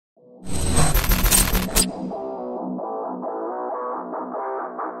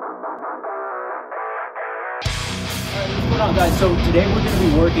on, guys? So today we're going to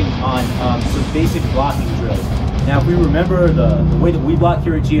be working on some basic blocking drills. Now, if we remember the way that we block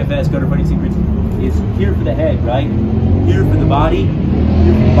here at GFS, Gutter Fighting Secrets, is here for the head, right? Here for the body,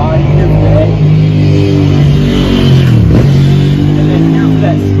 here for the body, here for the head. And then here for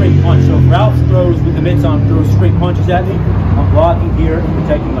that straight punch. So if Ralph throws with the mitts on, throws straight punches at me, I'm blocking here and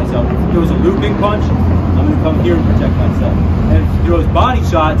protecting myself. If he throws a looping punch, I'm going to come here and protect myself. And if he throws body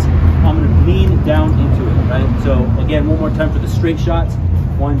shots, I'm going to lean down into it, right? So again, one more time for the straight shots.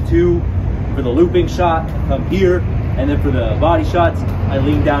 1, 2. For the looping shot, I come here. And then for the body shots, I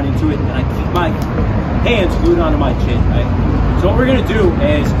lean down into it and I keep my hands glued onto my chin, right? So what we're going to do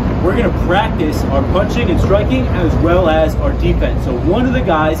is we're going to practice our punching and striking as well as our defense. So one of the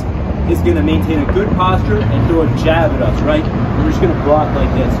guys is going to maintain a good posture and throw a jab at us, right? We're just going to block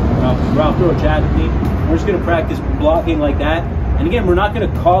like this. Ralph throw a jab at me. We're just going to practice blocking like that. And again, we're not going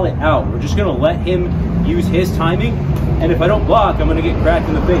to call it out. We're just going to let him use his timing. And if I don't block, I'm going to get cracked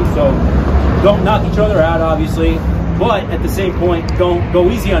in the face. So don't knock each other out, obviously. But at the same point, don't go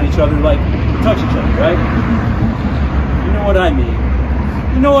easy on each other, like touch each other, right? You know what I mean.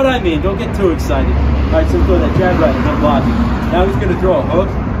 You know what I mean. Don't get too excited. All right, so throw that jab right, and I'm blocking. Now he's going to throw a hook,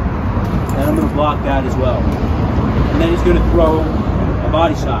 and I'm going to block that as well. And then he's going to throw a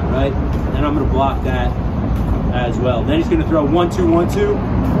body shot, right? And I'm going to block that as well. Then he's going to throw 1, 2, 1, 2,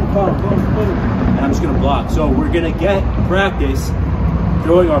 and I'm just going to block. So we're going to get practice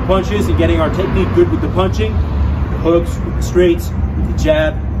throwing our punches and getting our technique good with the punching, the hooks, with the straights, with the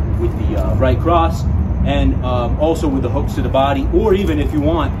jab, with the right cross, and also with the hooks to the body, or even if you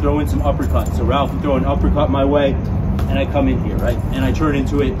want, throw in some uppercuts. So Ralph will throw an uppercut my way, and I come in here, right? And I turn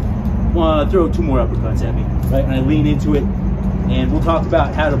into it, throw 2 more uppercuts at me, right? And I lean into it. And we'll talk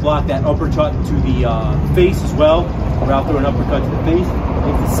about how to block that uppercut to the face as well. Ralph throw an uppercut to the face.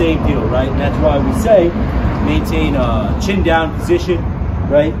 It's the same deal, right? And that's why we say maintain a chin down position,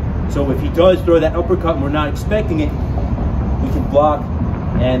 right? So if he does throw that uppercut and we're not expecting it, we can block,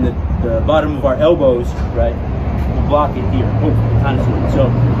 and the bottom of our elbows, right, we'll block it here. Kind of sort. So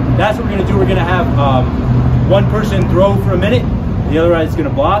that's what we're going to do. We're going to have one person throw for a minute, the other guy is going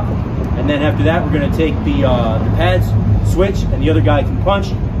to block, and then after that we're going to take the pads, switch, and the other guy can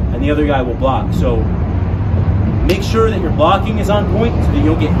punch and the other guy will block. So make sure that your blocking is on point so that you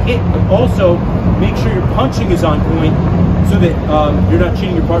don't get hit, but also make sure your punching is on point so that you're not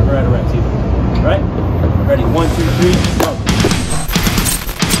cheating your partner out of reps either. Right? Ready? 1, 2, 3, go.